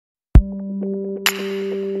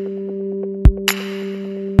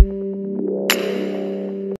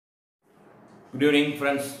Good evening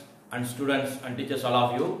friends and students and teachers all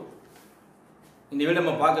of you. இந்த video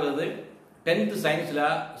நம்ம பார்க்கிறது 10th சயின்ஸ்ல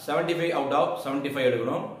 75 out of 75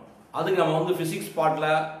 எடுக்கணும். அதுக்கு நம்ம வந்து பிசிக்ஸ் பார்ட்ல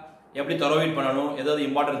எப்படி தரோவீட் பண்ணனும், ஏதாவது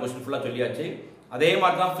இம்பார்ட்டன்ட் क्वेश्चन ஃபுல்லா சொல்லியாச்சு. அதே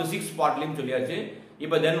மாதிரி தான் பிசிக்ஸ் பார்ட்லயும் சொல்லியாச்சு.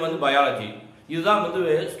 இப்போ தென் வந்து பயாலஜி. இதுதான்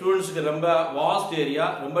வந்து ஸ்டூடண்ட்ஸ்க்கு ரொம்ப வாஸ்ட் ஏரியா,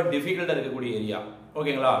 ரொம்ப டிஃபிகல்ட்டா இருக்கக்கூடிய ஏரியா.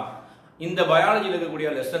 ஓகேங்களா? இந்த பயாலஜில இருக்கக்கூடிய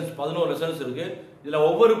லெசன்ஸ் 11 லெசன்ஸ் இருக்கு. இதுல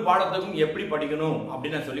ஒவ்வொரு பாடத்துக்கும் எப்படி படிக்கணும்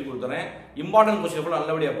அப்படின்னு நான் சொல்லி கொடுத்துறேன். இம்பார்ட்டன்ட் क्वेश्चन ஃபுல்லா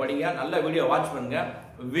நல்லபடியா படிங்க, நல்ல வீடியோ வாட்ச் பண்ணுங்க.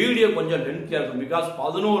 வீடியோ கொஞ்சம் லென்த்தியா இருக்கும் பிகாஸ்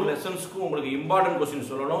 11 லெசன்ஸ்க்கு உங்களுக்கு இம்பார்ட்டன்ட் क्वेश्चन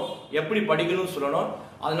சொல்லணும், எப்படி படிக்கணும்னு சொல்லணும்.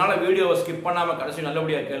 அதனால வீடியோவை ஸ்கிப் பண்ணாம கடைசி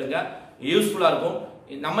நல்லபடியா கேளுங்க, யூஸ்ஃபுல்லா இருக்கும்.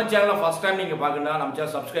 நம்ம சேனலை ஃபர்ஸ்ட் டைம் நீங்க பார்க்கணும்னா நம்ம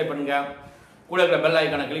சேனல் சப்ஸ்கிரைப் பண்ணுங்க, கூட இருக்கிற பெல்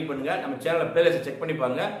ஐகானை கிளிக் பண்ணுங்க. நம்ம சேனலை பிளேலிஸ்ட் செக் பண்ணி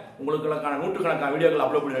பாருங்க, உங்களுக்கான நூற்றுக்கணக்கான வீடியோக்கள்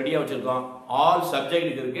அப்லோட் பண்ணி ரெடியா வச்சிருக்கோம். ஆல்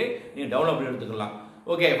சப்ஜெக்ட் இருக்கு, நீங்க டவுன்லோட் பண்ணி எடுத்துக்கலாம்.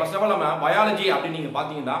 ஓகே, ஃபர்ஸ்ட் ஆஃப் ஆல் நம்ம பயாலஜி அப்படின்னு நீங்க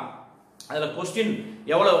பாத்தீங்கன்னா அதுல क्वेश्चन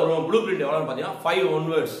எவ்வளவு வரும், ப்ளூ பிரிண்ட் எவ்வளவுன்னு பாத்தீங்கன்னா 5 1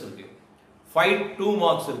 words இருக்கு, 5 2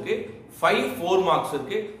 marks இருக்கு, 5 4 marks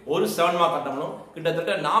இருக்கு, ஒரு 7 mark அட்டம்னும்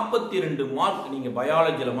கிட்டத்தட்ட 42 மார்க் நீங்க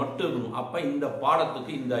பயாலஜில மட்டும் இருக்கணும். அப்ப இந்த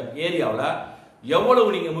பாடத்துக்கு இந்த ஏரியாவுல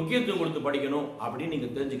எவ்வளவு நீங்க முக்கியத்துவம் கொடுத்து படிக்கணும் அப்படின்னு நீங்க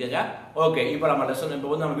தெரிஞ்சுக்கங்க. ஓகே, இப்போ நம்ம லெசன் இப்போ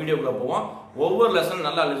வந்து நம்ம வீடியோக்குள்ள போவோம். ஒவ்வொரு லெசன்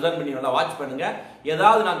நல்லா லிசன் பண்ணி நல்லா வாட்ச் பண்ணுங்க.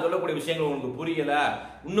 ஏதாவது நான் சொல்லக்கூடிய விஷயங்கள் உங்களுக்கு புரியல,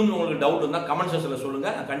 இன்னும் உங்களுக்கு டவுட் இருந்தா கமெண்ட் செக்ஷன்ல சொல்லுங்க,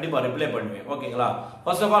 நான் கண்டிப்பா ரிப்ளை பண்ணுவேன். ஓகேங்களா?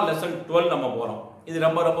 ஃபர்ஸ்ட் ஆஃப் ஆல் லெசன் 12 நம்ம போறோம். இது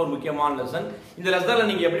ரொம்ப ரொம்ப ஒரு முக்கியமான லெசன். இந்த லெசன்ல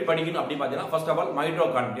நீங்க எப்படி படிக்கணும் அப்படின்னு பாத்தீங்கன்னா first of all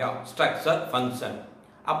mitochondria structure function.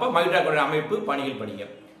 அப்ப மைட்டோகாண்ட்ரியா அமைப்பு பணிகள் படிங்க.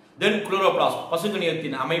 தென் குளோரோபிளாஸ்ட்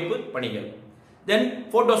பசுங்கனியத்தின் அமைப்பு பணிகள். தென்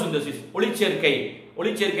போட்டோசிந்தசிஸ் ஒளிச்சேர்க்கை.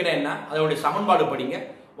 ஒளிச்சேர்க்கைனா என்ன, அதோட சமன்பாடு படிங்க.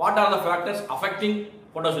 What are the factors affecting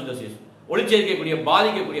photosynthesis, ஒளிச்சேர்க்கைக்குரிய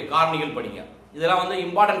பாதிக்கக்கூடிய காரணிகள் படிங்க. இதெல்லாம் வந்து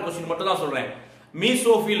இம்பார்ட்டன்ட் क्वेश्चन மட்டும் தான் சொல்றேன்.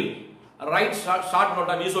 Mesophyll right short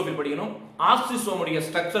NOTA mesophyll படிக்கணும். ஆக்சிசோமுடைய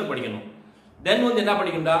ஸ்ட்ரக்சர் படிக்கணும். தென் வந்து என்ன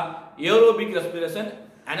படிக்கணும்டா, ஏரோபிக் ரெஸ்பிரேஷன்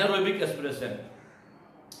அனேரோபிக் ரெஸ்பிரேஷன்,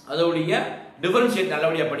 அதோடைய டிஃபரன்ஷியேட்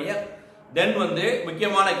நல்லபடியா படிங்க. தென் வந்து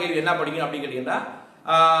முக்கியமான கேள்வி என்ன படிக்கணும் அப்படின்னு கேட்டீங்கன்னா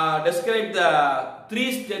describe the 3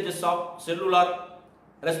 stages of cellular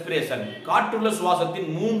respiration, காற்றுள்ள சுவாசத்தின்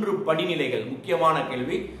 3 படிநிலைகள் முக்கியமான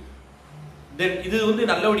கேள்வி. தென் இது வந்து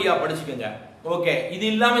நல்லபடியா படிச்சுக்கோங்க. ஓகே, இது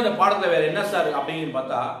இல்லாம இந்த பாடத்துல வேற என்ன சார் அப்படின்னு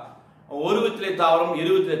பார்த்தா ஒரு வித்திலை தாவரம்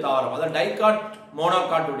இரு வித்திலை தாவரம், அதாவது டைகாட்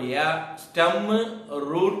மோனோகாட்டுடைய ஸ்டெம்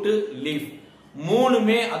ரூட் லீஃப்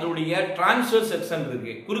மூணுமே அதோடைய டிரான்ஸ்வர்ஸ் செக்ஷன்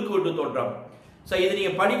இருக்கு, குறுக்கு வெட்டு தோற்றம். சோ இது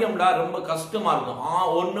நீங்க படிக்கணும்னா ரொம்ப கஷ்டமா இருக்கும்.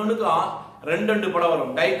 ஒன்னொன்னுக்கு ரெண்டு படம்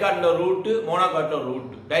வரும். டைகாட்ல root, மோனோகாட்ல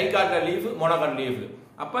root, டைகாட்ல leaf, monocot leaf.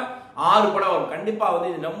 அப்ப 6 படம் வரும். கண்டிப்பா வந்து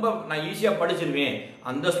இது ரொம்ப நான் ஈஸியா படிச்சிருவேன்,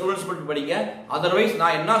 அந்த ஸ்டூடெண்ட்ஸ் மட்டும் படிங்க. அதர்வைஸ்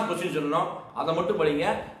நான் என்ன क्वेश्चन சொல்லணும் அதை மட்டும் படிங்க.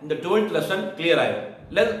 இந்த 12th லெசன் கிளியர் ஆயிடும்.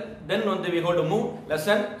 தென் வந்து we go to move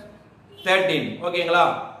lesson 13. ஓகேங்களா?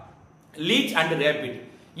 Leech and rapid.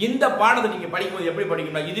 இந்த பாடத்தை நீங்க படிக்கும்போது எப்படி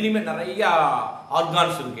படிக்கணும், இதுலயுமே நிறைய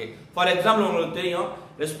ஆர்கான்ஸ் இருக்கு. ஃபார் எக்ஸாம்பிள் உங்களுக்கு தெரியும்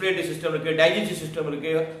ரெஸ்பிரேட்டரி சிஸ்டம் இருக்கு, டைஜஸ்டிவ் சிஸ்டம்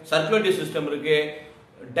இருக்கு, சர்க்குலேட்டரி சிஸ்டம் இருக்கு,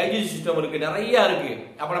 டைஜஸ்டிவ் சிஸ்டம் இருக்கு, நிறைய இருக்கு.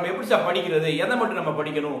 அப்ப நம்ம எப்படி சார் படிக்கிறது, எதை மட்டும் நம்ம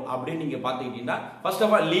படிக்கணும் அப்படின்னு நீங்க பாத்துக்கிட்டீங்கன்னா ஃபர்ஸ்ட்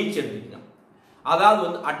ஆஃப் ஆல் லீச் எடுத்துக்கிட்டோம். அதாவது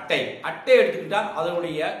வந்து அட்டை எடுத்துக்கிட்டா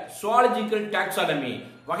அதனுடைய சுவாலஜிக்கல் டாக்ஸானமி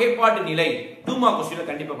வகைப்பாட்டு நிலை 2 மார்க்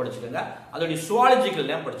क्वेश्चन கண்டிப்பா படிச்சுக்கோங்க. அதோட சுவாலஜிக்கல்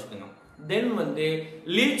நேம் படிச்சுக்கோங்க. தென் வந்து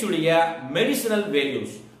லீச் உடைய மெடிசினல்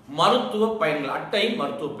வேல்யூஸ் மருத்துவ பயன்கள், அட்டை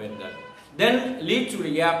மருத்துவ பயன்கள். தென் லீச்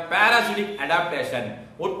உடைய பாராசிட்டிக் அடாப்டேஷன்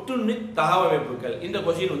ஒட்டுண்ணி தகவமைப்புகள். இந்த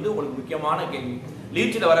क्वेश्चन வந்து உங்களுக்கு முக்கியமான கேள்வி,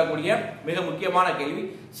 லீச்சில் வரக்கூடிய மிக முக்கியமான கேள்வி.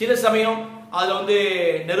 சில சமயம் அதுல வந்து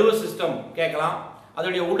நர்வஸ் சிஸ்டம் கேட்கலாம்,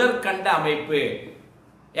 அதோடைய உடற்கண்ட அமைப்பு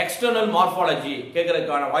எக்ஸ்டர்னல் மார்பாலஜி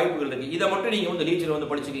கேட்கறதுக்கான வாய்ப்புகள் இருக்கு. இதை மட்டும் நீங்க வந்து லீச்சில்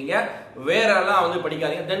வந்து படிச்சுக்கீங்க, வேற எல்லாம் வந்து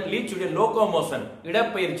படிக்காதீங்க. தென் லீச் உடைய லோகோமோஷன்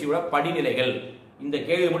இடப்பெயர்ச்சியோட படிநிலைகள், இந்த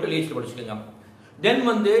கேள்வி மட்டும் லீச்சில் படிச்சுக்கோங்க. தென்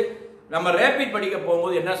வந்து நம்ம ரேபிட் படிக்க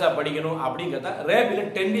போகும்போது என்ன சார் படிக்கணும் அப்படிங்கிறத ரேபிட்ல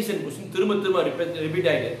டென்டிசன் क्वेश्चन திரும்ப ரிப்பீட்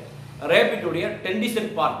ஆயிடுது. ரேபிட் உடைய டென்டிசன்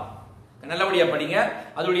பார்ட் நல்லபடியா படிங்க.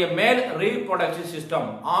 அதனுடைய மேல் ரீப்ரொடக்டிவ் சிஸ்டம்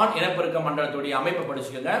ஆண் இனப்பெருக்க மண்டலத்துடைய அமைப்பை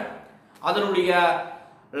படிச்சுக்கோங்க. அதனுடைய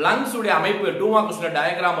லங்ஸ் உடைய அமைப்பு 2 மார்க் क्वेश्चन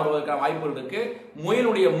டயகிராம் வருவதற்கான வாய்ப்புகள் இருக்கு.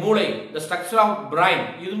 முயலுடைய மூளை தி ஸ்ட்ரக்சர் ஆஃப் பிரைன்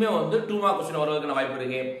இதுமே வந்து 2 மார்க் क्वेश्चन வருவதற்கான வாய்ப்பு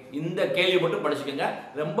இருக்கு. இந்த கேள்வி மட்டும் படிச்சுக்கோங்க,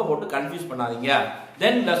 ரொம்ப போட்டு கன்ஃபியூஸ் பண்ணாதீங்க.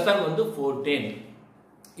 தென் லெசன் வந்து 14.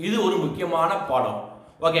 இது ஒரு முக்கியமான பாடம்.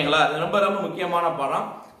 ஓகேங்களா? ரொம்ப ரொம்ப முக்கியமான பாடம்.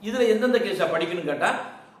 இதுல எந்தெந்த கேஸ படிக்கணும் கேட்டா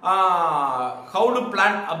how to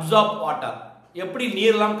plant absorb water, எப்படி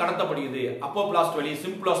நீரெல்லாம் கடத்தப்படுகிறது, அப்போபிளாஸ்ட் வழி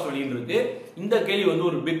சிம்பிளாஸ்ட் வழின்னு இருக்கு. இந்த கேள்வி வந்து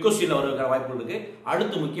ஒரு பிக் क्वेश्चन வரதுக்கான வாய்ப்பு இருக்கு.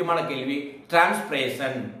 அடுத்து முக்கியமான கேள்வி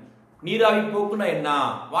டிரான்ஸ்பிரேஷன், நீராவி போக்குனா என்ன,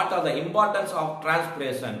 what are the importance of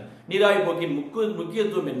transpiration, நீராவி போக்கின்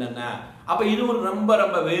முக்கியத்துவம் என்னென்ன. அப்ப இது ஒரு ரொம்ப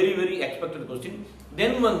ரொம்ப வெரி வெரி எக்ஸ்பெக்டட் क्वेश्चन.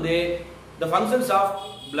 தென் வந்து the functions of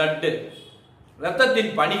blood,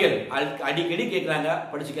 ரத்தத்தின் பணிகள் அடிக்கடி கேட்கறாங்க,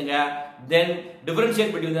 படிச்சுக்கங்க. தென்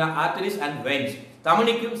differentiate between the arteries and veins,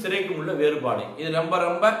 தமனிக்கும் சிரைக்கும் உள்ள வேறுபாடு. இது ரொம்ப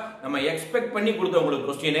ரொம்ப நம்ம எக்ஸ்பெக்ட் பண்ணி கொடுத்த உங்களுக்கு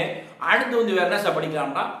கொஸ்டின். அடுத்து வந்து வேற என்ன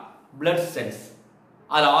படிக்கலாம்னா பிளட் செல்ஸ்.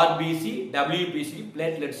 அது ஆர்பிசி, டபிள்யூபிசி,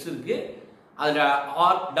 பிளேட்லெட்ஸ் இருக்கு. அதுல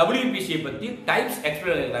டபிள்யூபிசி பத்தி டைப்ஸ்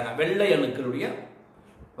எக்ஸ்பிளைன் பண்ணிருக்காங்க. வெள்ளை அணுக்களுடைய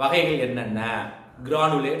வகைகள் என்னென்ன,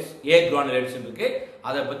 கிரானுலேட்ஸ், ஏ கிரானுலேட்ஸ் இருக்கு,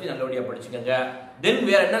 அதை பத்தி நல்லபடியா படிச்சுக்கங்க. தென்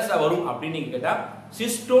வேற என்ன சார் வரும் அப்படின்னு நீங்க கேட்டா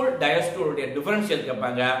சிஸ்டோல் டயஸ்டோலுடைய டிஃபரன்ஷியல்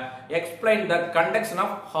கேட்பாங்க. Explain the conduction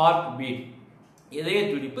of heart beat, இதய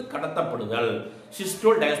துடிப்பு கடத்தப்படுதல்,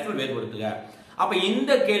 சிஸ்டோல் டயஸ்டோல் வேறுபடுத்துக. அப்ப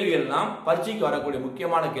இந்த கேள்வி எல்லாம் பரீட்சைக்கு வரக்கூடிய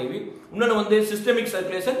முக்கியமான கேள்வி. இன்னொன்று வந்து சிஸ்டமிக்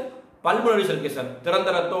சர்க்குலேஷன், பல்மனரி சர்க்குலேஷன்,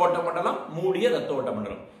 திறந்த ரத்த ஓட்ட மண்டலம், மூடிய ரத்த ஓட்ட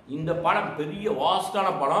மண்டலம். இந்த பாடம் பெரிய வாஸ்டான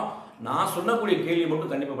பாடம். நான் சொல்லக்கூடிய கேள்வி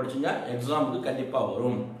மட்டும் கண்டிப்பா படிச்சுங்க, எக்ஸாமுக்கு கண்டிப்பா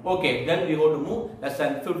வரும். Okay, then we go to move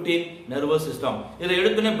lesson 15 nervous system. இதை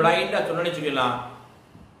எடுத்துனே பிளைண்டா சொன்னேன்னு சொல்லலாம்.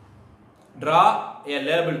 draw a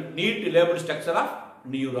label, neat label structure of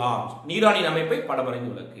neurons, நியூரானின் அமைப்பை படம்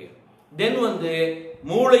வரைந்து விளக்கு. தென் வந்து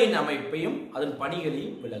மூளையின் அமைப்பையும் அதன்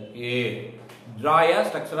பணிகளையும் விளக்கு. draw a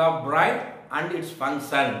structure of brain and its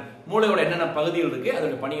function, மூளையோட என்னென்ன பகுதிகள் இருக்கு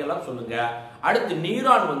அதோட பணிகள்லாம் சொல்லுங்க. அடுத்து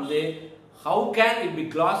நியூரான் வந்து how can it be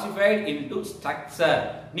classified into structure,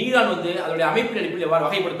 neuron வந்து அதோட அமைப்பின் அடிப்படையில் எவ்வாறு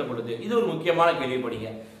வகைப்படுத்தப்படுது, இது ஒரு முக்கியமான கேள்வி படிங்க.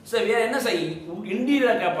 சரி, வேற என்ன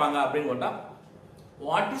இன்டீரியரா கேட்பாங்க அப்படின்னு கேட்டா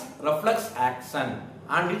what is reflex action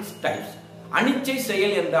and it's types, அனிச்சை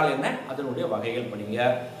செயல் என்றால் என்ன, அதனுடைய வகைகள் படிங்க.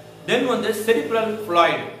 தென் வந்து செரிப்ரல்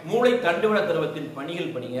ஃப்ளாய்டு, மூளை தண்டுவட திரவத்தின்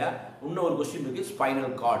பணிகள் படிங்க. இன்னும் ஒரு கொஸ்டின் இருக்கு,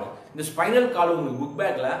 ஸ்பைனல் கார்டு. இந்த ஸ்பைனல் கார்டு உங்களுக்கு புக்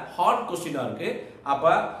பேக்ல ஹார்ட் கொஸ்டினா இருக்கு.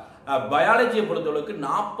 அப்ப பயாலஜியை பொறுத்தளவுக்கு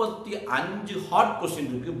 45 ஹார்ட்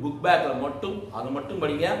கொஸ்டின் இருக்கு புக் பேக்ல மட்டும், அது மட்டும்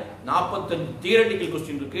படிங்க. 45 தியரட்டிக்கல்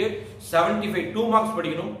கொஸ்டின் இருக்கு. 75 2 மார்க்ஸ்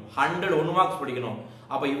படிக்கணும், 100 1 மார்க்ஸ் படிக்கணும்.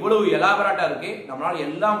 அப்ப இவ்வளவு எலாபரேட்டா இருக்கு, நம்மளால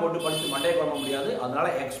எல்லாம் போட்டு படிச்சு மண்டையை குழம்ப முடியாது. அதனால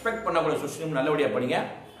எக்ஸ்பெக்ட் பண்ணக்கூடிய கொஸ்டின் நல்லபடியா படிங்க.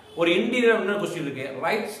 ஒரு இன்டீரியர் கொஸ்டின் இருக்கு,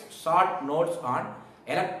 right short notes on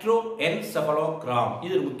electro என்செபலோகிராம்,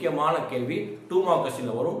 இது ஒரு முக்கியமான கேள்வி, 2 மார்க்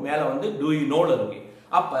கொஸ்டின்ல வரும். மேல வந்து டு யூ நோல இருக்கு.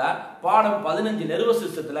 அப்ப பாடம் 15 நர்வஸ்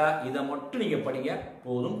சிஸ்டத்துல இதை மட்டும் நீங்க படிங்க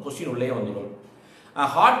போதும், கொஸ்டின் உள்ளே வந்துடும்.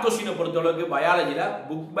 ஹார்ட் கொஸ்டினை பொறுத்தளவுக்கு பயாலஜில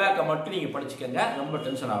புக் பேக்கை மட்டும் நீங்க படிச்சுக்கங்க, ரொம்ப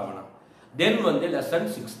டென்ஷன் ஆகணும். தென் வந்து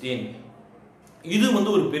லெசன் 16, இது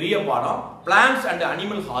வந்து ஒரு பெரிய பாடம், பிளான்ட்ஸ் அண்ட்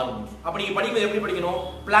அனிமல் ஹார்மோன்ஸ். அப்ப நீங்க படிக்கும்போது எப்படி படிக்கணும்,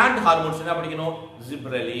 பிளான்ட் ஹார்மோன்ஸ் என்ன படிக்கணும்,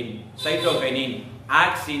 gibberellin, cytokinin,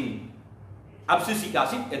 auxin, abscisic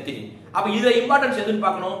acid, ethylene. அப்ப இத இம்பார்ட்டன்ஸ் எதுன்னு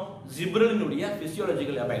பார்க்கணும், ஜிப்ரலினுடைய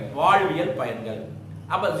பிசியோலஜிக்கல் எஃபெக்ட், வாழ்வியல் பயன்கள்.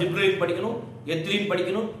 அப்ப ஜிப்ரலின் படிக்கணும், எத்திலின்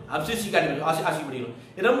படிக்கணும், அப்சிசிக் ஆசிட் படிக்கணும்.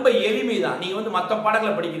 ரொம்ப எளிமைதான். நீங்க வந்து மற்ற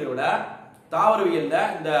பாடங்களை படிக்கிறத விட தாவரவியல்ல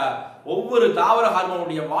இந்த ஒவ்வொரு தாவர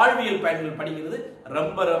ஹார்மோனுடைய வாழ்வியல் பயன்கள் படிக்கிறது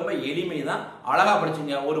ரொம்ப ரொம்ப எளிமைதான். அழகா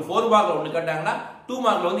படிச்சுங்க. ஒரு 4 மார்க்ல ஒன்று கேட்டாங்கன்னா 2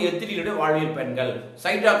 மார்க்ல வந்து எத்திலினுடைய வாழ்வியல் பயன்கள்,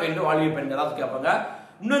 சைட்டோகைனுடைய வாழ்வியல் பயன்கள் தான் கேட்பாங்க.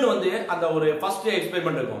 இன்னொன்று வந்து அந்த ஒரு ஃபர்ஸ்ட்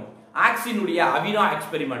எக்ஸ்பெரிமெண்ட் இருக்கும், ஆக்சினுடைய அவினா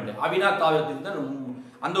எக்ஸ்பெரிமெண்ட், அவினா தாவரத்துக்கு தான்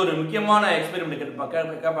அந்த ஒரு முக்கியமான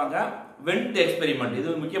எக்ஸ்பெரிமெண்ட் கேட்பாங்க. வெண்ட் எக்ஸ்பெரிமெண்ட், இது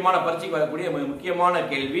முக்கியமான பரீட்சைக்கு வரக்கூடிய முக்கியமான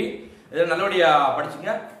கேள்வி. இதை நல்லபடியா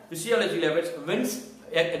படிச்சுங்க. பிசியாலஜியில் வென்ஸ்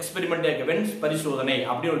எக்ஸ்பெரிமெண்ட், வென்ஸ் பரிசோதனை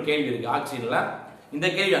அப்படின்னு ஒரு கேள்வி இருக்கு ஆக்சின்ல. இந்த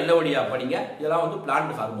கேள்வி நல்லபடியா படிங்க. இதெல்லாம் வந்து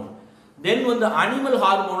பிளான்ட் ஹார்மோன். தென் வந்து அனிமல்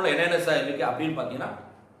ஹார்மோன்ல என்னென்ன சார் இருக்கு அப்படின்னு பாத்தீங்கன்னா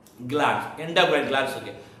கிளான்ஸ், எண்டோக்ரைன் கிளான்ஸ்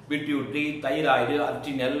இருக்கு, பிட்யூட்டரி, தைராய்டு,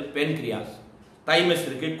 அட்ரினல், பென்கிரியாஸ், தைமஸ்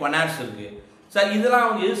இருக்கு, கொனாட்ஸ் இருக்கு. சார் இதெல்லாம்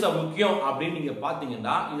வந்து எது சார் முக்கியம் அப்படின்னு நீங்க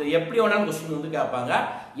பாத்தீங்கன்னா இதை எப்படி வேணாலும் கொஸ்டின் வந்து கேட்பாங்க.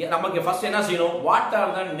 நமக்கு ஃபர்ஸ்ட் என்ன செய்யணும், what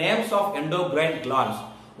are the names of endocrine glands,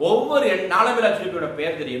 ஒவ்வொரு நாளமில்லா சுரப்பியோட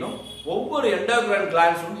பெயர் தெரியணும், ஒவ்வொரு எண்டோக்ரைன்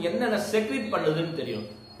கிளான்ஸ் வந்து என்னென்ன செக்ரீட் பண்ணுதுன்னு தெரியும்.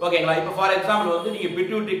 ஓகேங்களா? இப்போ ஃபார் எக்ஸாம்பிள் வந்து நீங்க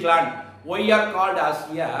pituitary gland, Y are called as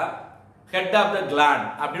a head of the gland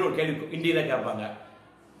அப்படின்னு ஒரு கேள்வி இந்தியில கேட்பாங்க.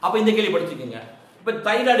 அப்ப இந்த கேள்வி படிச்சுக்கோங்க. இப்போ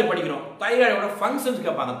தைராய்டு படிக்கிறோம், தைராய்டோட ஃபங்க்ஷன்ஸ்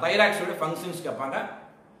கேட்பாங்க, தைராக்ஸோட ஃபங்க்ஷன்ஸ் கேட்பாங்க.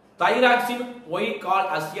 Thyroxine Y call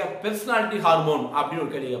as a personality hormone அப்படின்னு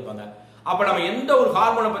ஒரு கேள்வி கேட்பாங்க. அப்ப நம்ம எந்த ஒரு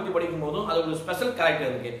ஹார்மோனை பத்தி படிக்கும் போதும் அது ஒரு ஸ்பெஷல்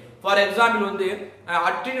கேரக்டர் இருக்கு. ஃபார் எக்ஸாம்பிள் வந்து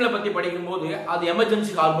அட்ரினலை பத்தி படிக்கும் போது அது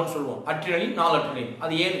எமர்ஜென்சி ஹார்மோன் சொல்லுவோம், அட்ரினலின், நாள் அட்ரினலின்,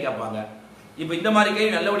 அது ஏன்னு கேட்பாங்க. இப்போ இந்த மாதிரி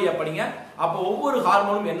கேள்வி நல்லபடியா படிங்க. அப்போ ஒவ்வொரு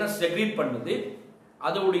ஹார்மோனும் என்ன செக்ரீட் பண்ணுது,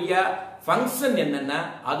 அதோடைய ஃபங்க்ஷன் என்னென்ன,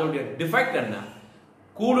 அதோடைய டிஃபெக்ட் என்ன,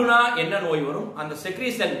 கூடுனா என்ன நோய் வரும், அந்த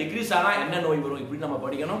செக்ரீஷன் டிக்ரீஸ் ஆனா என்ன நோய் வரும், இப்படி நம்ம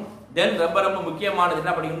படிக்கணும். தென் ரொம்ப ரொம்ப முக்கியமானது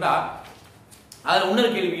என்ன படிக்கணும்னா அதுல இன்னொரு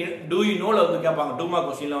கேள்வி டு யூ நோல வந்து கேட்பாங்க. 2 மார்க்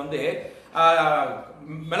क्वेश्चनல வந்து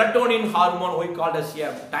melatonin hormone Y called as a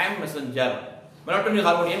time messenger, melatonin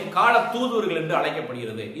hormone ஏன் கால தூதுவர்கள் என்று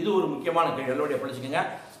அழைக்கப்படுகிறது, இது ஒரு முக்கியமான கேள்வி, எல்லாரோட படிச்சுக்கோங்க.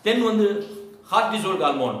 தென் வந்து கார்டிசோல்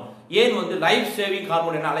ஹார்மோன் ஏன் வந்து லைஃப் சேவிங்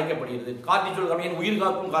ஹார்மோன் என அழைக்கப்படுகிறது, கார்டிசோல் ஹார்மோன் ஏன் உயிர்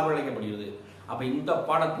காக்கும் ஹார்மோன் அழைக்கப்படுகிறது, அப்போ இந்த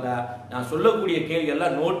பாடத்தில் நான் சொல்லக்கூடிய கேள்வி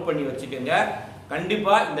எல்லாம் நோட் பண்ணி வச்சுக்கோங்க.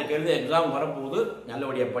 கண்டிப்பாக இந்த கேள்வி எக்ஸாம் வரப்போகுது,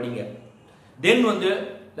 நல்லபடியாக படிங்க. தென் வந்து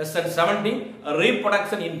lesson 17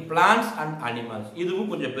 reproduction in plants and animals.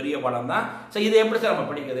 இதுவும் கொஞ்சம் பெரிய பாடம் தான். ஸோ இதை எப்படி சார் நம்ம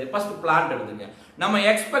படிக்கிறது? ஃபர்ஸ்ட் பிளான்ட் எடுத்துங்க. நம்ம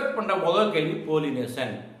எக்ஸ்பெக்ட் பண்ணுற முதல் கேள்வி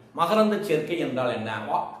போலினேஷன், மகரந்த சேர்க்கை என்றால் என்ன,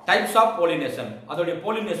 டைப்ஸ் ஆஃப் போலினேஷன், அதோடைய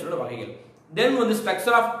போலினேஷனோட வகைகள். தென் வந்து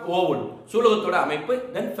ஸ்ட்ரக்சர் ஆஃப் ஓவல், சூலகத்தோட அமைப்பு.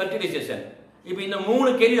 தென் ஃபெர்டிலைசேஷன். இப்போ இந்த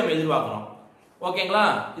 3 கேள்வி நம்ம எதிர்பார்க்குறோம். ஓகேங்களா?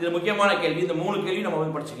 இது முக்கியமான கேள்வி. இந்த 3 கேள்வி நம்ம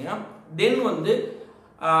வந்து படிச்சுக்கோங்க. தென் வந்து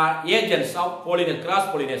agents of pollination,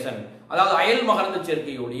 cross pollination, அதாவது அயல் மகரந்த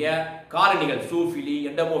சேர்க்கையுடைய காரணிகள், சூஃபிலி,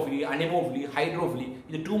 எண்டமோஃபிலி, அனிமோஃபிலி, ஹைட்ரோஃபிலி.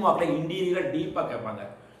 இது 2 மார்க்ல இன்டீரியரா டீப்பா கேட்பாங்க.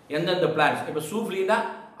 எந்தெந்த பிளான்ஸ், இப்போ சூஃபிலினா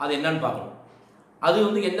அது என்னன்னு பார்க்கணும், அது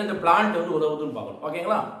வந்து எந்தெந்த பிளான்ட் வந்து உதவுதுன்னு பார்க்கணும்.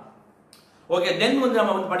 ஓகேங்களா? ஓகே. தென் வந்து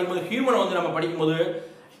நம்ம வந்து படிக்கும்போது ஹியூமனை வந்து நம்ம படிக்கும்போது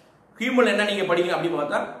ஹியூமன் என்ன நீங்க படிக்கணும் அப்படின்னு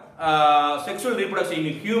பார்த்தா செக்ஷுவல் ரீப்ரொடக்ஷன்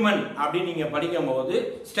இன் ஹியூமன் அப்படின்னு நீங்க படிக்கும்போது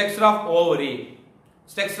structure of ovary,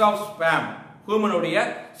 structure of spam, ஹியூமனுடைய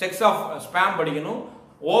sex of spam படிக்கணும்,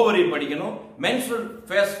 ஓவரி படிக்கணும். Menstrual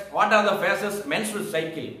face, what are the faces menstrual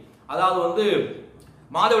cycle, அதாவது வந்து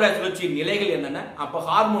மாதவிடாய் சுழற்சியின் நிலைகள் என்னென்ன, அப்போ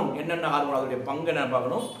ஹார்மோன் என்னென்ன ஹார்மோன் அதோடைய பங்கு என்ன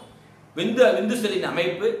பார்க்கணும். விந்து செல்லின்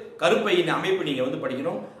அமைப்பு, கருப்பையின் அமைப்பு நீங்க வந்து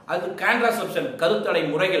படிக்கணும். அது கான்ட்ராசெப்ஷன், கருத்தடை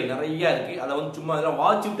முறைகள் நிறைய இருக்கு. அதை வந்து சும்மா அதெல்லாம்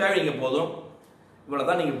வாட்சிட்டாவே நீங்க போதும்,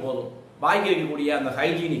 இவ்வளவுதான் நீங்க போதும். பாக்கி இருக்கக்கூடிய அந்த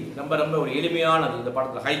ஹைஜீனிக் ரொம்ப ரொம்ப ஒரு எளிமையானது இந்த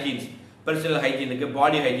படத்தில். ஹைஜீன்ஸ், பர்சனல் ஹைஜீன் இருக்கு,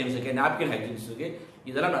 பாடி ஹைஜீன்ஸ் இருக்கு, நாப்கின் ஹைஜீன்ஸ் இருக்கு.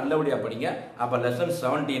 இதெல்லாம் நல்லபடியா படிங்க. அப்ப லெசன்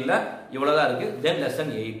 17ல இவ்வளவுதான் இருக்கு. தென்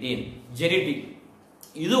லெசன் 18 ஜெனடிக்,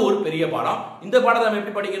 இது ஒரு பெரிய பாடம். இந்த பாடத்தை நம்ம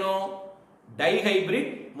எப்படி படிக்கணும்?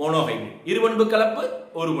 டைஹைபிரிட், மோனோஹைபிரிட், இருபண்பு கலப்பு,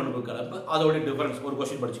 ஒரு பண்பு கலப்பு, அதோட டிஃபரன்ஸ் ஒரு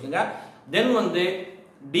கொஸ்டின் படிச்சுக்கோங்க. தென் வந்து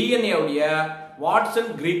டிஎன்ஏ உடைய வாட்சன்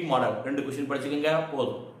கிரீக் மாடல் 2 கொஸ்டின் படிச்சுக்கோங்க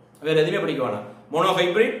போதும், வேற எதுவுமே படிக்க வேணாம்.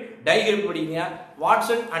 மோனோஹைபிரிட், டைஹைபிரிட் படிங்க,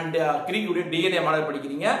 வாட்சன் அண்ட் கிரீக் உடைய டிஎன்ஏ மாடல்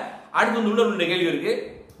படிக்கிறீங்க. அடுத்து வந்து 2 கேள்வி இருக்கு.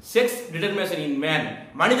 செக்ஸ் டிட்டர்மினேஷன் இன் மேன்,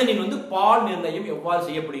 மனிதனின் வந்து பால் நிர்ணயம் எவ்வாறு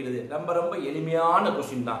செய்யப்படுகிறது, ரொம்ப ரொம்ப எளிமையான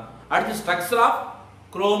கொஸ்டின் தான். அடுத்து ஸ்ட்ரக்சர் ஆஃப்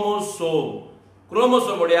குரோமோசோம்,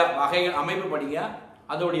 குரோமோசோமுடைய வகைகள் அமைப்பு படிங்க,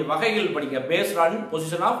 அதோடைய வகைகள் படிங்க, based on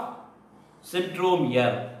position of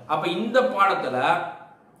centromere. அப்ப இந்த பாடத்துல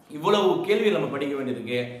இவ்வளவு கேள்வி நம்ம படிக்க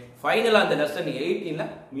வேண்டியிருக்கு. ஃபைனலா அந்த லெசன் 18ல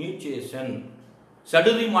மியூட்டேஷன்,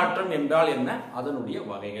 சடுதி மாற்றம் என்றால் என்ன, அதனுடைய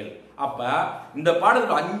வகைகள். அப்ப இந்த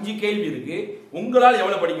பாடத்துல 5 கேள்வி இருக்கு. உங்களால்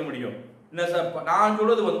எவ்வளவு படிக்க முடியும்? நான்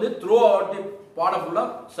சொல்றது வந்து த்ரூ அவுட் பாடம் ஃபுல்லா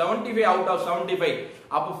 75 அவுட் ஆஃப் 75.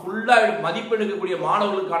 அப்ப ஃபுல்லா மதிப்பெடுக்கக்கூடிய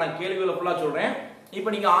மாணவர்களுக்கான கேள்விகளை ஃபுல்லா சொல்றேன். இப்ப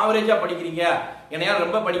நீங்க ஆவரேஜா படிக்கிறீங்க, என்னால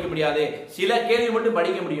ரொம்ப படிக்க முடியாது, சில கேள்வி மட்டும்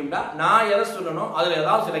படிக்க முடியும்டா, நான் எதை சொல்லணும் அதுல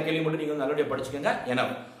ஏதாவது சில கேள்வி மட்டும் நீங்க நல்லபடியா படிச்சுக்கோங்க.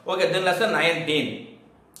 எனக்கு okay. Then lesson 19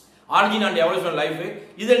 origin and evolution life.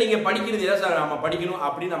 இதை நீங்க படிக்கிறது எதை சார் நம்ம படிக்கணும்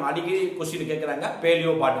அப்படின்னு நம்ம அடிக்கடி கொஸ்டின் கேட்கறாங்க.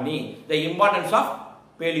 Paleo botany, the importance of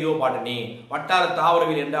paleo botany, வட்டார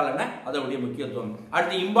தாவரவியல் என்றால் என்ன, அதனுடைய முக்கியத்துவம்.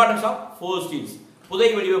 அடுத்து இம்பார்ட்டன்ஸ் ஆஃப் ஃபோசில்ஸ், புதை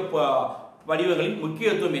வடிவங்களின்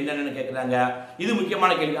முக்கியத்துவம் என்னென்னு கேட்கறாங்க. இது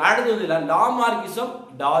முக்கியமான கேள்வி. அடுத்தது லாமார்கிசம்,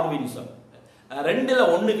 டார்வினிசம், 2ல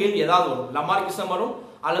 1 கேள்வி ஏதாவது வரும். லாமார்கிசம் வரும்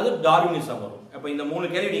அல்லது டார்வினிசம் வரும். அப்ப இந்த 3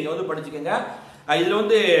 கேள்வி நீங்க வந்து படிச்சுக்கோங்க. இதுல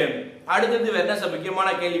வந்து அடுத்தது என்ன சார் முக்கியமான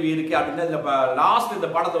கேள்வி இருக்கு அப்படின்னா, இதுல லாஸ்ட் இந்த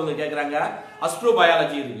பாடத்தை வந்து கேட்கறாங்க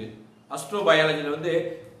அஸ்ட்ரோபயாலஜி இருக்கு. அஸ்ட்ரோபயாலஜில வந்து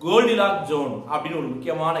கோல்டிலாக் ஜோன் அப்படின்னு ஒரு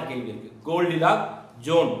முக்கியமான கேள்வி இருக்கு. கோல்டிலாக்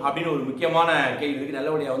ஜோன் அப்படின்னு ஒரு முக்கியமான கேள்வி இருக்கு,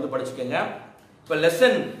 நல்லபடியா வந்து படிச்சுக்கோங்க. இப்ப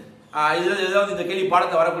லெசன் இதுல ஏதாவது இந்த கேள்வி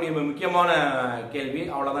பாடத்தை வரக்கூடிய முக்கியமான கேள்வி,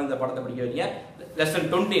 அவ்வளவுதான் இந்த பாடத்தை படிக்க வைங்க. லெசன்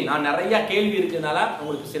 20 நான் நிறைய கேள்வி இருக்கிறதுனால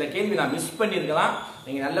உங்களுக்கு சில கேள்வி நான் மிஸ் பண்ணியிருக்கலாம்,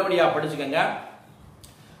 நீங்க நல்லபடியா படிச்சுக்கோங்க.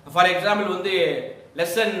 ஃபார் எக்ஸாம்பிள் வந்து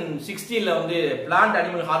லெசன் 16ல வந்து பிளான்ட்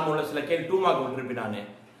அனிமல் ஹார்மோன்ல சில கேள்வி 2 மார்க் விட்டுருப்பேன் நான்.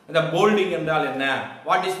 இந்த போல்டிங் என்றால் என்ன,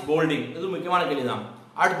 வாட் இஸ் போல்டிங், இது முக்கியமான கேள்வி தான்.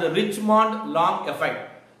 அடுத்து Richmond long effect,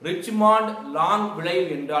 Richmond long விளைவு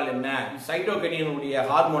என்றால் என்ன, சைட்டோகைனினுடைய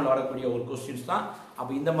ஹார்மோன்ல வரக்கூடிய ஒரு கொஸ்டின்ஸ் தான். அப்ப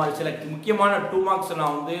இந்த மாதிரி சில முக்கியமான 2 மார்க்ஸ்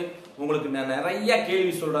நான் வந்து உங்களுக்கு நிறைய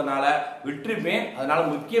கேள்வி சொல்றதுனால விட்டுருப்பேன், அதனால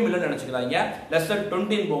முக்கியம் இல்லைன்னு நினைச்சுக்கிறாங்க. லெசன்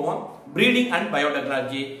 20 போவோம். பிரீடிங் அண்ட்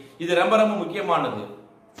பயோடெக்னாலஜி, இது ரொம்ப ரொம்ப முக்கியமானது.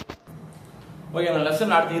 ஓகே,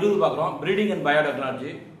 லெசன் அடுத்து 20 பார்க்குறோம். Breeding and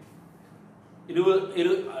biotechnology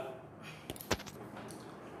 20.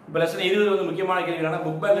 இப்போ லெசன் 20 வந்து முக்கியமான கேள்வி என்னன்னா,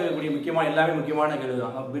 புக் பேக்ல இருக்கக்கூடிய முக்கியமான எல்லாமே முக்கியமான கேள்வி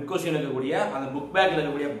தான். பிக் கொஸ்டின் இருக்கக்கூடிய அந்த புக் பேக்ல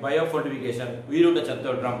இருக்கக்கூடிய பயோஃபோர்டிஃபிகேஷன், உயிரூட்ட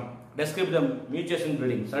சத்தோற்றம், டெஸ்கிரிப்டிவ் மியூட்டேஷன்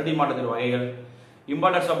பிரீடிங், சடுதி மாற்றத்தின் வகைகள்,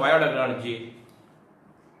 இம்பார்ட்டன்ஸ் ஆஃப் பயோடெக்னாலஜி,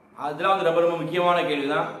 அதெல்லாம் வந்து ரொம்ப ரொம்ப முக்கியமான கேள்வி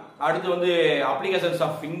தான். அடுத்து வந்து applications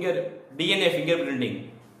of DNA finger printing,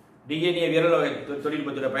 DNA விரல்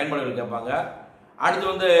தொழில்நுட்பத்தோட பயன்பாடுகள் கேட்பாங்க. அடுத்து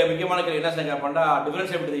வந்து முக்கியமான கேள்வி என்ன கேட்பாண்டா,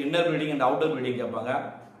 differentiate between inner breeding and outer breeding கேட்பாங்க.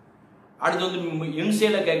 அடுத்து வந்து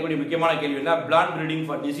இன்சேல கேட்கக்கூடிய முக்கியமான கேள்வி என்ன, plant breeding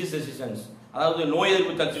for disease resistance, அதாவது நோய்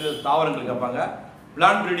எதிர்ப்பு தன்மை தாவரங்கள் கேட்பாங்க.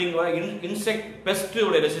 பிளான்ட் ப்ரீடிங் இன்செக்ட் பெஸ்ட்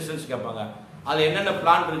உடைய ரெசிஸ்டன்ஸ் கேட்பாங்க. அது என்னென்ன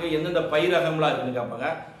பிளான்ட் இருக்கு, எந்தெந்த பயிர் ரகம்லாம் இருக்குன்னு கேட்பாங்க.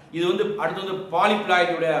 இது வந்து அடுத்து வந்து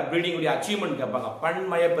பாலிப்ளாய்டு உடைய ப்ரீடிங் உடைய அச்சீவ்மெண்ட் கேட்பாங்க,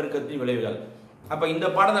 பன்மய பெருக்கத்தின் விளைவுகள். அப்ப இந்த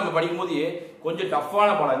பாடம் நம்ம படிக்கும் போது கொஞ்சம் டஃப்பான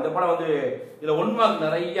பாடம். இந்த பாடம் வந்து இதுல 1 மார்க்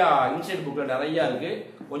நிறைய இன்சைட் புக்ல நிறைய இருக்கு,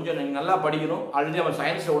 கொஞ்சம் நீங்க நல்லா படிக்கணும். ஆல்ரெடி நம்ம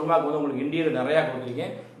சயின்ஸ்ல 1 மார்க் வந்து உங்களுக்கு இந்தியில நிறைய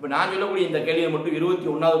கொடுத்துருக்கேன். இப்ப நான் சொல்லக்கூடிய இந்த கேள்வியை மட்டும்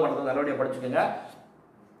 21வது பாடத்தை நல்லபடியா படிச்சுக்கோங்க.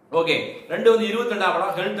 ஓகே, ரெண்டு வந்து 22ஆம்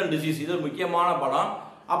பாடம் ஹெல்த் அண்ட் டிசீஸ். இது ஒரு முக்கியமான பாடம்.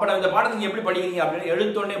 அப்ப இந்த பாடத்தை நீங்க எப்படி படிக்கிறீங்க அப்படின்னு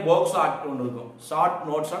எடுத்தோடனே பாக்ஸ் ஆக்ட் ஒன்று இருக்கும், short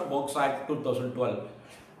notes on box act 2012,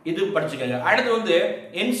 இது படிச்சுக்கோங்க. அடுத்து வந்து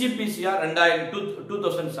என்சிபிசிஆர்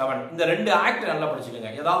 2007, இந்த 2 ஆக்ட் நல்லா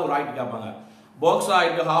படிச்சுக்கோங்க. ஏதாவது ஒரு ஆக்ட் கேட்பாங்க. பாக்ஸ்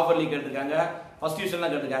ஆக்ட் ஹாஃப் இயர்லி கேட்டிருக்காங்க, ஃபர்ஸ்ட்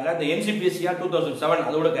டிவிஷன்லாம் கேட்டிருக்காங்க. இந்த என்சிபிசிஆர் 2007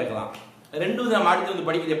 அதோட கேட்கலாம். ரெண்டு நம்ம அடுத்து வந்து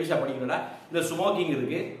படிக்கிறது எப்படி சார் படிக்கணும்னா, இந்த ஸ்மோக்கிங்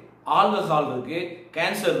இருக்கு, ஆல்கஹால் இருக்கு,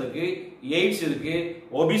 கேன்சர் இருக்கு, எய்ட்ஸ் இருக்கு,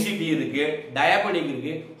 ஒபிசிட்டி இருக்கு, டயபெட்டிக்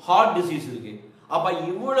இருக்கு, ஹார்ட் டிசீஸ் இருக்கு. அப்ப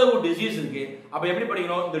இவ்வளவு டிசீஸ் இருக்கு. அப்ப எப்படி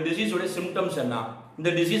படிக்கணும், இந்த டிசீஸோட சிம்டம்ஸ் என்ன, இந்த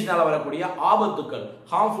டிசீஸ்னால வரக்கூடிய ஆபத்துக்கள்,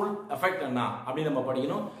 ஹார்ம்ஃபுல் எஃபெக்ட் என்ன அப்படின்னு நம்ம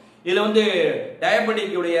படிக்கணும். இதுல வந்து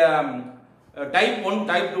டயபெட்டிக் உடைய டைப் 1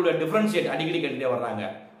 டைப் 2 டிஃபரன்ஷியேட் அடிக்கடி கேட்டுட்டே வர்றாங்க.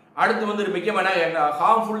 அடுத்து வந்து முக்கியமான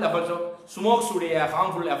ஹார்ம்ஃபுல் எஃபெக்ட்ஸ், ஸ்மோக்ஸ் உடைய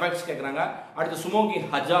ஹார்ம்ஃபுல் எஃபெக்ட்ஸ் கேட்கறாங்க. அடுத்து ஸ்மோக்கிங்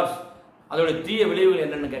ஹஜார்ஸ், அதோட தீய விளைவுகள்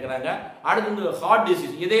என்னன்னு கேட்கறாங்க. அடுத்து வந்து ஹார்ட்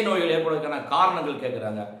டிசீஸ், இதய நோய்கள் ஏற்படுவதற்கான காரணங்கள்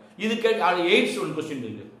கேட்கறாங்க. இதுக்கு எய்ட்ஸ் ஒரு கொஸ்டின்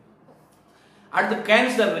இருக்கு. அடுத்து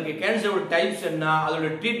கேன்சர் இருக்கு, கேன்சரோட டைப்ஸ் என்ன, அதோட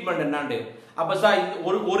ட்ரீட்மெண்ட் என்னன்னு. அப்ப சார்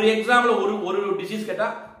ஒரு எக்ஸாம்ல ஒரு டிசீஸ் கேட்டா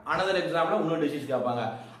அனதர் எக்ஸாம்ல இன்னொரு டிசீஸ் கேட்பாங்க.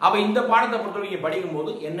 அப்ப இந்த பாடத்தை பொறுத்தவரை நீங்க படிக்கும்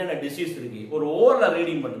போது என்னென்ன டிசீஸ் இருக்கு ஒரு ஓவரா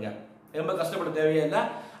ரீடிங் பண்ணுங்க, ரொம்ப கஷ்டப்பட தேவையே இல்லை.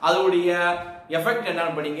 அதோடைய எஃபெக்ட்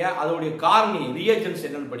என்னன்னு படிங்க, அதோடைய காரணி ரியேஜன்ஸ்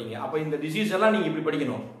என்னன்னு படிங்க. அப்ப இந்த டிசீஸ் எல்லாம் நீங்க இப்படி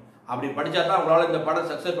படிக்கணும். அப்படி படிச்சா தான் உங்களால இந்த படம்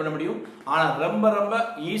சக்சஸ் பண்ண முடியும். ஆனா ரொம்ப ரொம்ப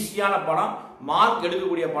ஈஸியான படம், மார்க்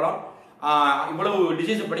எடுக்கக்கூடிய படம். இவ்வளவு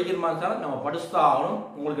டிசீஸ் படிக்கணுமா சார், நம்ம படிச்சுதான் ஆகணும்.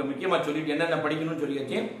 உங்களுக்கு முக்கியமா சொல்லிட்டு என்னென்ன படிக்கணும்னு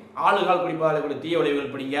சொல்லியாச்சு. ஆளுகால் குடிப்பால் கூட தீய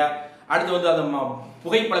விளைவுகள் படிங்க. அடுத்து வந்து அந்த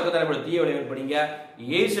புகைப்பழக்கத்தால் கூட தீய விளைவுகள் படிங்க.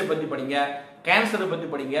 எய்ட்ஸை பத்தி படிங்க, கேன்சரை பத்தி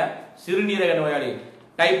படிங்க, சிறுநீரக நோயாளி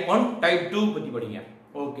டைப் 1 டைப் 2 பத்தி படிங்க.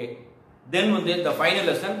 ஓகே, தென் வந்து இந்த ஃபைனல்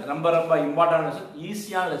லெசன் ரொம்ப ரொம்ப இம்பார்ட்டன்ட் லெசன்,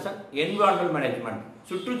 ஈஸியான லெசன், என்விரான்மெண்டல் மேனேஜ்மெண்ட்,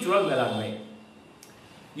 சுற்றுச்சூழல் மேலாண்மை.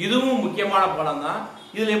 இதுவும் முக்கியமான பாடம் தான்.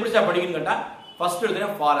 இதுல எப்படி சார் படிக்கணும்னு கேட்டா, ஃபர்ஸ்ட்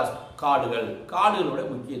எடுத்தீங்கன்னா ஃபாரஸ்ட், காடுகள், காடுகளோட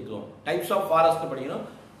முக்கியத்துவம், டைப்ஸ் ஆஃப் ஃபாரஸ்ட் படிக்கணும்,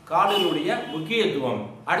 காடுகளுடைய முக்கியத்துவம்.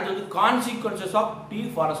 அடுத்து வந்து கான்சிக்வன்சஸ் ஆஃப்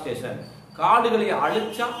டீஃபாரஸ்டேஷன், காடுகளை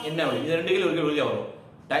அழிச்சா என்ன வரும், இது 2 கேள்வி வெளியே வரும்.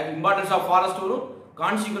 இம்பார்ட்டன்ஸ் ஆஃப் ஃபாரஸ்ட் வரும்,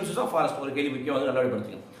 கான்சிக்வன்சஸ் ஆஃப் ஃபாரஸ்ட் ஒரு கேள்வி முக்கியம் வந்து நல்லபடி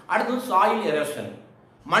படிச்சுக்கணும். அடுத்து சாயில் எரோஷன்,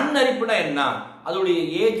 மண் அரிப்புனா என்ன, அதோடைய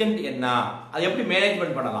ஏஜென்ட் என்ன, அதை எப்படி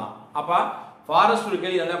மேனேஜ்மெண்ட் பண்ணலாம். அப்ப ஃபாரஸ்ட் ஒரு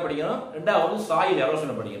கேள்வி என்ன படிக்கணும், ரெண்டாவது சாயில்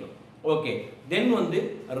எரோஷனை படிக்கணும். ஓகே, தென் வந்து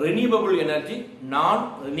ரெனியூவபிள் எனர்ஜி, நான்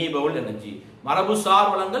ரெனியூவபிள் எனர்ஜி,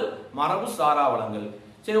 மரபுசார் வளங்கள், மரபு சாரா வளங்கள்.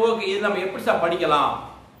 சரி, ஓகே, இது நம்ம எப்படி சார் படிக்கலாம்.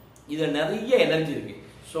 இதுல நிறைய எனர்ஜி இருக்கு,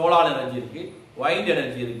 சோலார் எனர்ஜி இருக்கு, வைண்ட்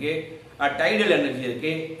எனர்ஜி இருக்கு, டைடல் எனர்ஜி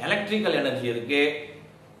இருக்கு, எலக்ட்ரிக்கல் எனர்ஜி இருக்கு.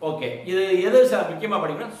 ஓகே, இது எது சார் முக்கியமா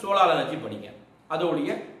படிக்கணும், சோலார் எனர்ஜி படிங்க, அதோடைய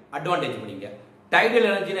அட்வான்டேஜ் படிங்க. டைடல்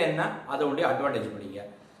எனர்ஜினா என்ன, அதோடைய அட்வான்டேஜ் படிங்க.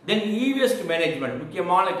 தென் ஈவேஸ்ட் மேனேஜ்மெண்ட்,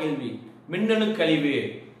 முக்கியமான கேள்வி, மின்னணு கழிவு,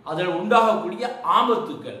 அதில் உண்டாகக்கூடிய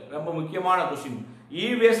ஆபத்துக்கள் ரொம்ப முக்கியமான கொஸ்டின்.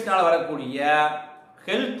 ஈவேஸ்ட்னால வரக்கூடிய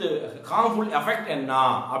ஹெல்த் ஹார்ம்ஃபுல் எஃபெக்ட் என்ன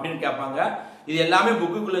அப்படின்னு கேட்பாங்க. இது எல்லாமே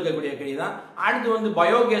புக்குக்குள்ள இருக்கக்கூடிய கேள்வி தான். அடுத்து வந்து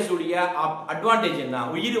பயோகேஸ் உடைய அட்வான்டேஜ் என்ன,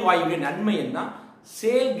 உயிர் வாயுடைய நன்மை என்ன,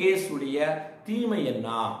 சேல் கேஸ் உடைய தீமை என்ன.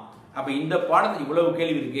 அப்ப இந்த பாடத்துக்கு இவ்வளவு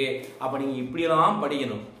கேள்வி இருக்கு. அப்ப நீங்க இப்படியெல்லாம்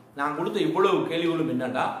படிக்கணும். நான் கொடுத்த இவ்வளவு கேள்விகளும்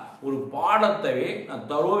என்னன்னா, ஒரு பாடத்தையே நான்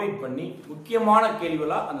தரோவிட் பண்ணி முக்கியமான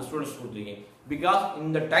கேள்விகளா அந்த ஸ்டூடெண்ட்ஸ் கொடுத்துருக்கேன். பிகாஸ்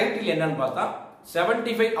இந்த டைட்டில் என்னன்னு பார்த்தா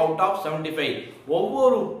 75 அவுட் ஆஃப் 75.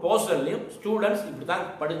 ஒவ்வொரு போர்ஷன்லையும் ஸ்டூடெண்ட்ஸ் இப்படித்தான்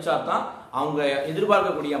படிச்சா தான் அவங்க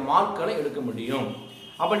எதிர்பார்க்கக்கூடிய மார்க்களை எடுக்க முடியும்.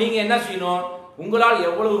 அப்ப நீங்க என்ன செய்யணும், உங்களால்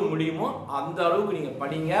எவ்வளவு முடியுமோ அந்த அளவுக்கு நீங்க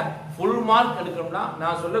படிங்க. ஃபுல் மார்க் எடுக்கணும்னா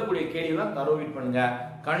நான் சொல்லக்கூடிய கேள்விகளை தரோவிட் பண்ணுங்க.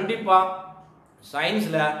 கண்டிப்பா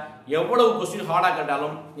சயின்ஸ்ல எவ்வளவு கொஸ்டின் ஹார்டா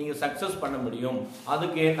கேட்டாலும் நீங்க சக்சஸ் பண்ண முடியும்.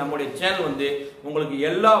 அதுக்கு நம்முடைய சேனல் வந்து உங்களுக்கு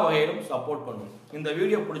எல்லா வகையிலும் சப்போர்ட் பண்ணும். இந்த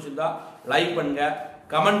வீடியோ பிடிச்சிருந்தா லைக் பண்ணுங்க,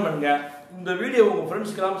 கமெண்ட் பண்ணுங்க, இந்த வீடியோ உங்க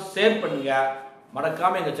ஃப்ரெண்ட்ஸ்க்கெல்லாம் ஷேர் பண்ணுங்க.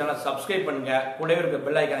 மறக்காம எங்க சேனலை சப்ஸ்கிரைப் பண்ணுங்க, கூடவே இருக்க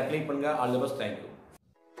பெல் ஐகானை கிளிக் பண்ணுங்க. All the best, thank you.